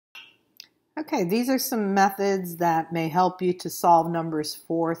Okay, these are some methods that may help you to solve numbers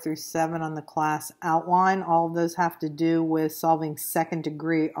 4 through 7 on the class outline. All of those have to do with solving second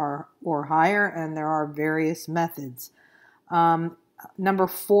degree or higher, and there are various methods. Number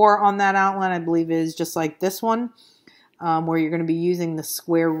 4 on that outline, I believe, is just like this one, where you're going to be using the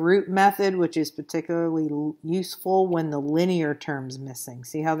square root method, which is particularly useful when the linear term's missing.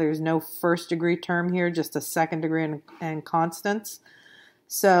 See how there's no first degree term here, just a second degree and constants?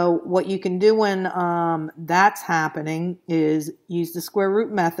 So what you can do when that's happening is use the square root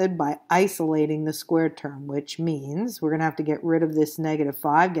method by isolating the squared term, which means we're going to have to get rid of this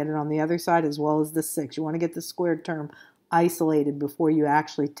 -5, get it on the other side as well as the 6. You want to get the squared term isolated before you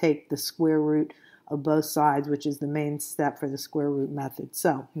actually take the square root of both sides, which is the main step for the square root method.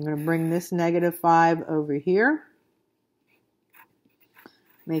 So I'm going to bring this -5 over here,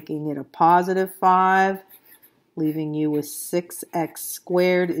 making it a +5. Leaving you with 6x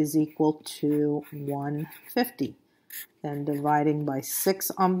squared is equal to 150. Then dividing by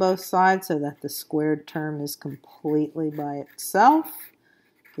 6 on both sides so that the squared term is completely by itself,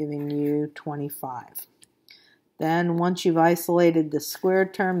 giving you 25. Then once you've isolated the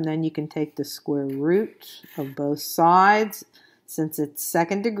squared term, then you can take the square root of both sides. Since it's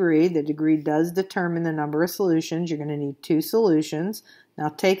second degree, the degree does determine the number of solutions. You're going to need 2 solutions. Now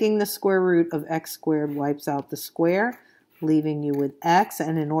taking the square root of x squared wipes out the square, leaving you with x.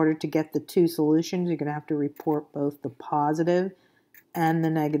 And in order to get the 2 solutions, you're going to have to report both the positive and the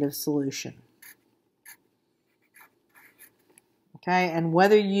negative solution. Okay, and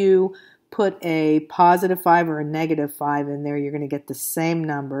whether you put a +5 or a -5 in there, you're going to get the same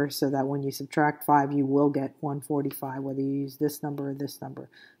number, so that when you subtract 5, you will get 145, whether you use this number or this number.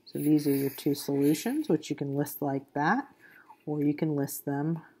 So these are your 2 solutions, which you can list like that, or you can list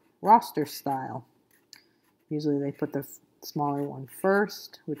them roster style. Usually they put the smaller one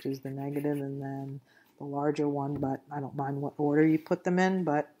first, which is the negative, and then the larger one, but I don't mind what order you put them in,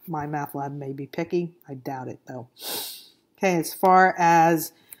 but my math lab may be picky. I doubt it, though. Okay, as far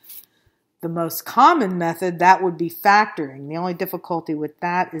as the most common method, that would be factoring. The only difficulty with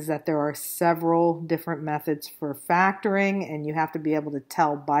that is that there are several different methods for factoring, and you have to be able to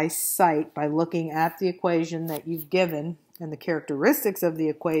tell by sight, by looking at the equation that you've given and the characteristics of the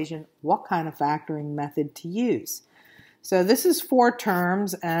equation, what kind of factoring method to use. So this is 4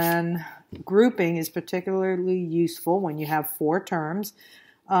 terms, and grouping is particularly useful when you have 4 terms.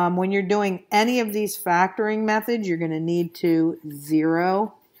 When you're doing any of these factoring methods, you're going to need to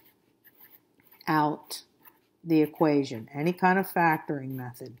zero out the equation, any kind of factoring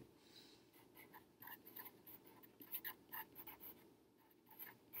method.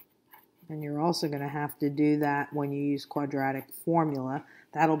 And you're also going to have to do that when you use quadratic formula.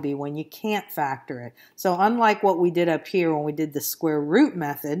 That'll be when you can't factor it. So unlike what we did up here when we did the square root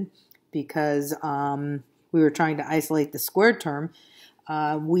method, because we were trying to isolate the squared term,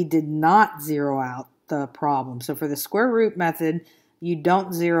 we did not zero out the problem. So for the square root method, you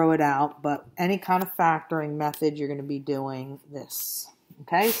don't zero it out, but any kind of factoring method, you're going to be doing this.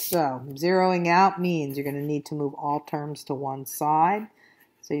 Okay, so zeroing out means you're going to need to move all terms to one side.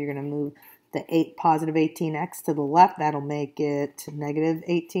 So you're going to move the positive 18x to the left. That'll make it negative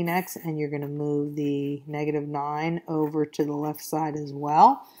 18x, and you're going to move the -9 over to the left side as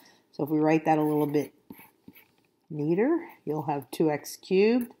well. So if we write that a little bit neater, you'll have 2x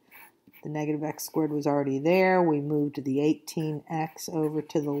cubed. The negative x squared was already there. We moved the 18x over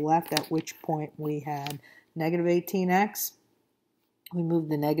to the left, at which point we had negative 18x. We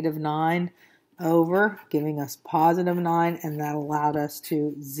moved the -9 over, giving us +9, and that allowed us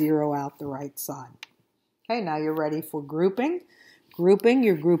to zero out the right side. Okay, now you're ready for grouping. Grouping,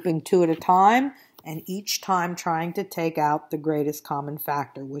 you're grouping 2 at a time, and each time trying to take out the greatest common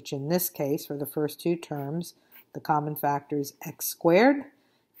factor, which in this case, for the first 2 terms, the common factor is x squared.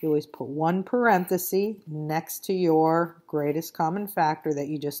 You always put 1 parenthesis next to your greatest common factor that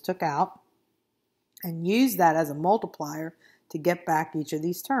you just took out, and use that as a multiplier to get back each of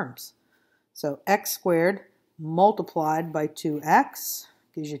these terms. So x squared multiplied by 2x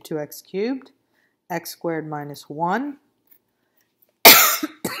gives you 2x cubed. X squared minus 1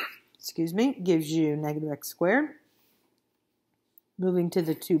 excuse me, gives you negative x squared. Moving to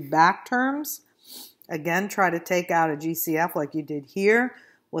the 2 back terms, again try to take out a GCF like you did here.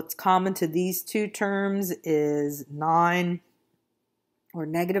 What's common to these 2 terms is 9 or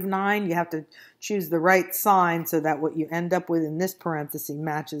 -9. You have to choose the right sign so that what you end up with in this parenthesis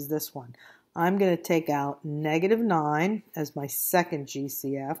matches this one. I'm going to take out -9 as my second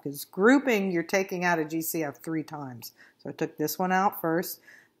GCF, because grouping, you're taking out a GCF 3 times. So I took this one out first.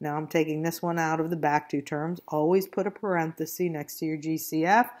 Now I'm taking this one out of the back 2 terms. Always put a parenthesis next to your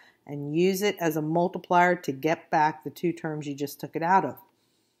GCF and use it as a multiplier to get back the two terms you just took it out of.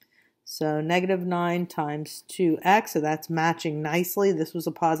 So negative 9 times 2x, so that's matching nicely. This was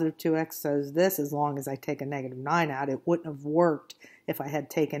a positive 2x, so is this. As long as I take a negative 9 out, it wouldn't have worked if I had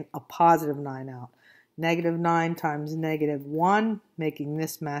taken a positive 9 out. Negative 9 times negative 1, making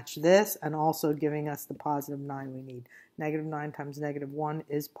this match this, and also giving us the positive 9 we need. Negative 9 times negative 1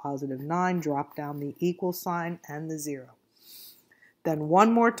 is positive 9. Drop down the equal sign and the 0. Then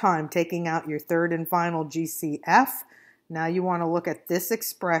one more time, taking out your third and final GCF. Now you want to look at this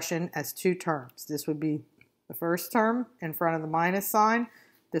expression as two terms. This would be the first term in front of the minus sign.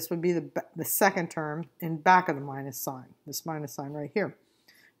 This would be the second term in back of the minus sign, this minus sign right here.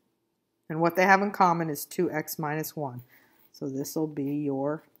 And what they have in common is 2x minus 1. So this will be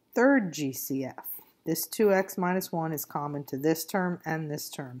your third GCF. This 2x minus 1 is common to this term and this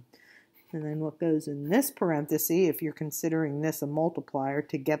term. And then what goes in this parenthesis, if you're considering this a multiplier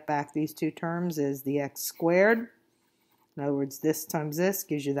to get back these two terms, is the x squared. In other words, this times this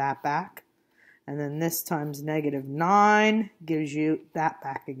gives you that back. And then this times negative 9 gives you that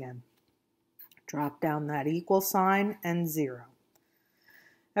back again. Drop down that equal sign and 0.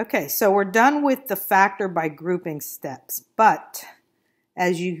 Okay, so we're done with the factor by grouping steps. But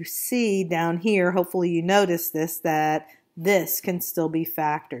as you see down here, hopefully you notice this, that this can still be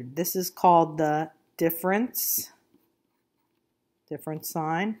factored. This is called the difference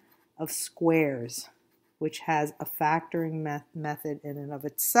sign of squares, which has a factoring method in and of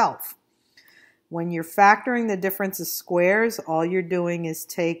itself. When you're factoring the difference of squares, all you're doing is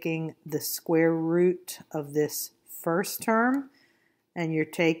taking the square root of this first term, and you're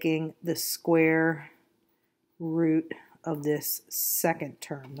taking the square root of this second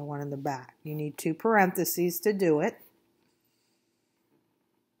term, the one in the back. You need two parentheses to do it.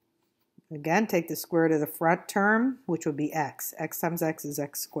 Again, take the square root of the front term, which would be x. X times x is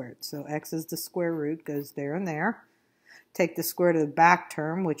x squared. So x is the square root, goes there and there. Take the square root of the back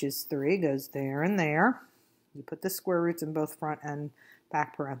term, which is 3, goes there and there. You put the square roots in both front and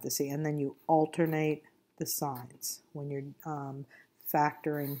back parentheses, and then you alternate the signs when you're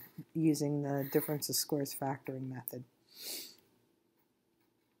factoring using the difference of squares factoring method.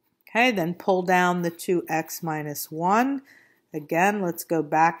 Okay, then pull down the 2x minus 1. Again, let's go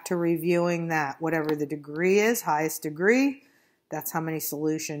back to reviewing that. Whatever the degree is, highest degree, that's how many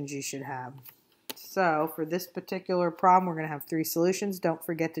solutions you should have. So for this particular problem, we're going to have 3 solutions. Don't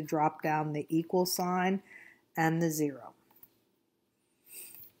forget to drop down the equal sign and the 0.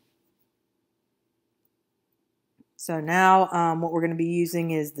 So now what we're going to be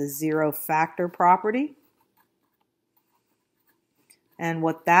using is the 0 factor property. And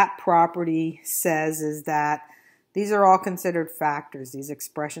what that property says is that these are all considered factors, these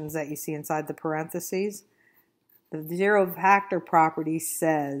expressions that you see inside the parentheses. The 0 factor property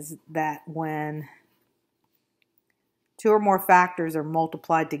says that when 2 or more factors are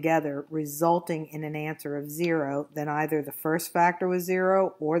multiplied together, resulting in an answer of 0, then either the first factor was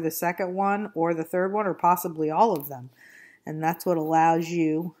 0, or the second one, or the third one, or possibly all of them. And that's what allows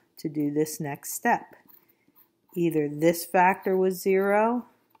you to do this next step. Either this factor was 0,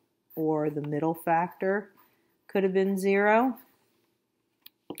 or the middle factor could have been 0,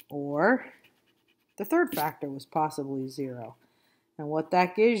 or the third factor was possibly 0. And what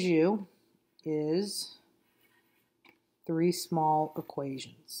that gives you is 3 small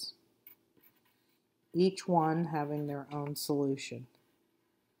equations, each one having their own solution.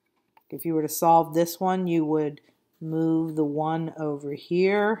 If you were to solve this one, you would move the 1 over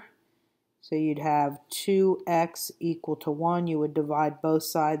here. So you'd have 2x equal to 1. You would divide both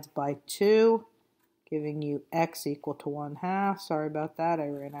sides by 2. Giving you x equal to 1/2. Sorry about that, I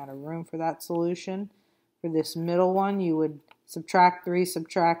ran out of room for that solution. For this middle one, you would subtract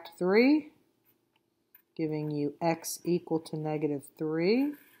 3, giving you x equal to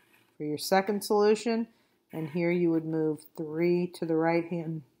 -3 for your second solution. And here you would move 3 to the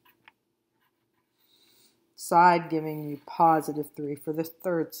right-hand side, giving you +3 for the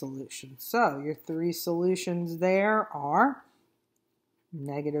third solution. So your 3 solutions there are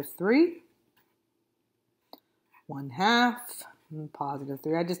 -3, 1/2, and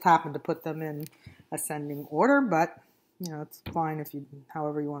 +3. I just happened to put them in ascending order, but you know, it's fine if you,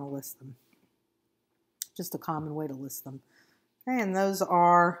 however you want to list them. Just a common way to list them. Okay, and those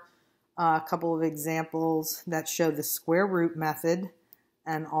are a couple of examples that show the square root method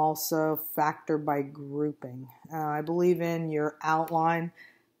and also factor by grouping. I believe in your outline,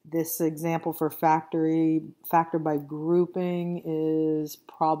 this example for factor by grouping is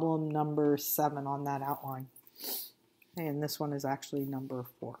problem number 7 on that outline. And this one is actually number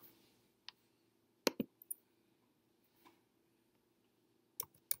 4.